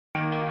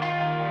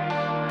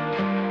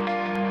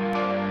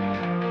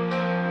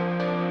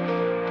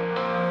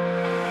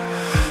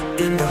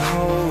In the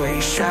hallway,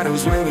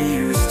 shadows where we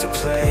used to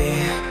play.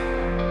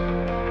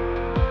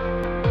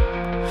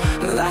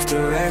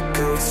 Laughter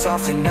echoed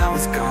softly, now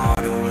it's gone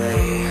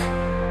away.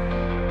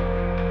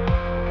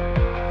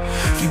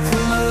 You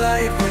were my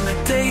light when the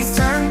days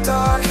turned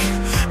dark,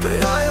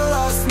 but I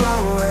lost my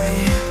way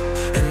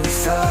and we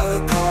fell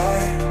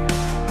apart,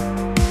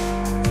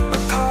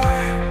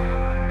 apart.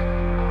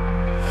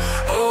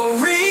 Oh,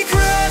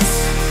 regrets,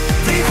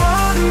 they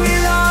haunt me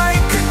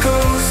like a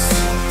ghost.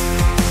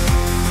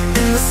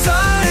 In the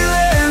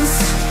silence,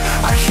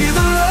 I hear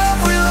the love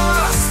we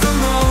lost the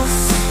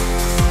most.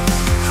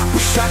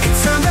 Wish I could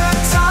turn back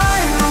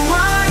time,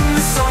 rewind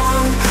the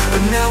song,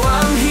 but now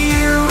I'm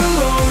here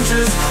alone,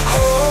 just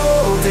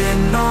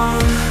holding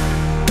on.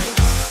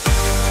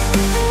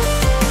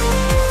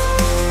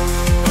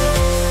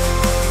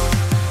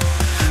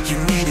 You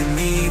needed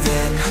me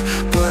then,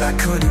 but I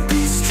couldn't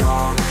be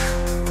strong.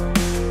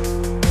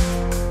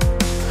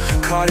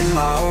 Caught in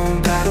my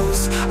own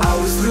battles, I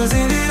was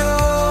losing it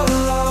all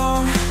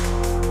alone.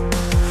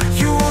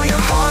 You wore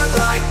your heart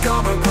like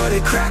armor, but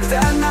it cracked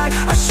that night.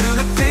 I should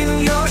have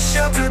been your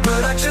shelter,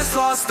 but I just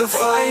lost the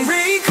fight.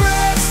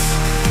 Regrets,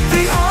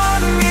 they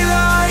haunt me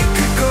like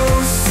a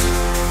ghost.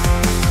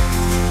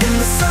 In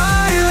the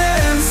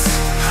silence,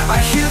 I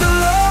hear the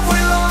love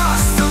we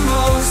lost the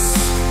most.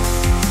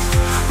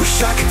 Wish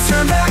I could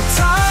turn back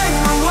time,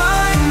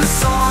 rewind the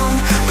song,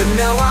 but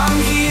now I'm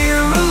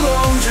here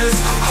alone, just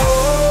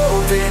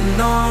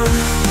holding on.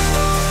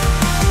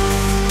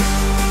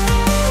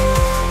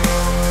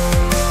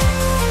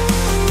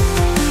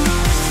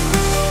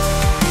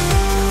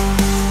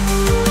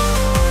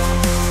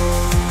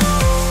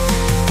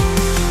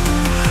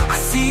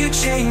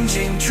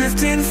 Changing,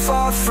 drifting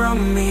far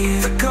from me.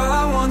 The girl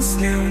I once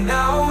knew,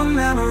 now a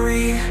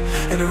memory.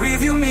 In a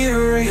rearview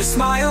mirror, your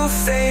smile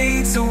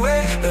fades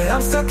away, but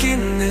I'm stuck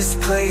in this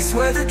place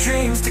where the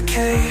dreams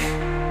decay.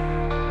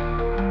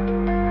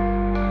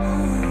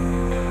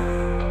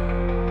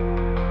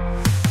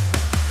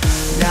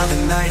 Now the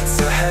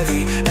nights are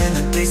heavy and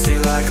the days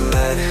feel like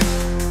lead.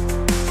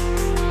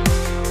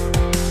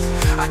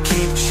 I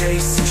keep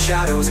chasing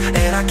shadows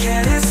and I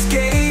can't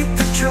escape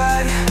the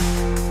dread.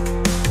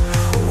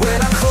 When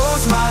I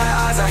close my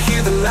eyes, I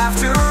hear the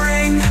laughter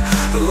ring,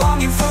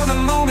 longing for the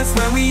moments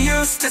when we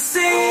used to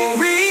sing.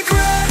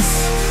 Regrets,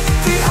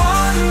 they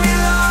haunt me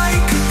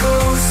like a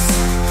ghost.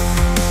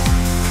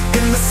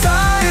 In the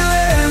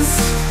silence,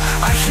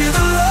 I hear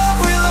the love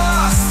we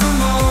lost the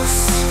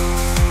most.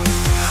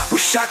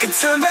 Wish I could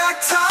turn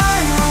back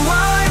time,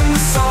 rewind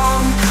the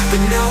song,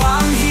 but now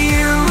I'm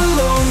here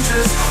alone,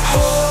 just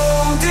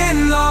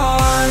holding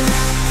on.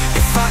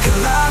 If I could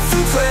laugh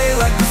and play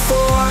like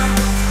before,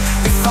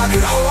 if I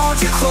could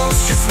hold you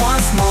close just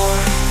once more.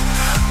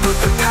 But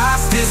the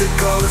past is a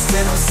ghost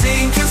and I'm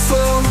sinking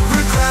slow.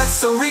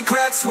 Regrets, oh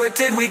regrets, where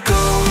did we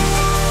go?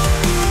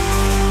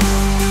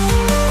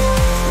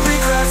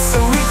 Regrets,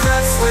 oh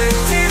regrets, where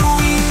did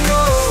we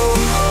go?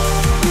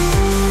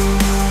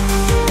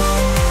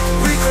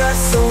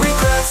 Regrets, oh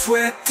regrets,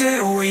 where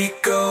did we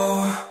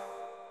go?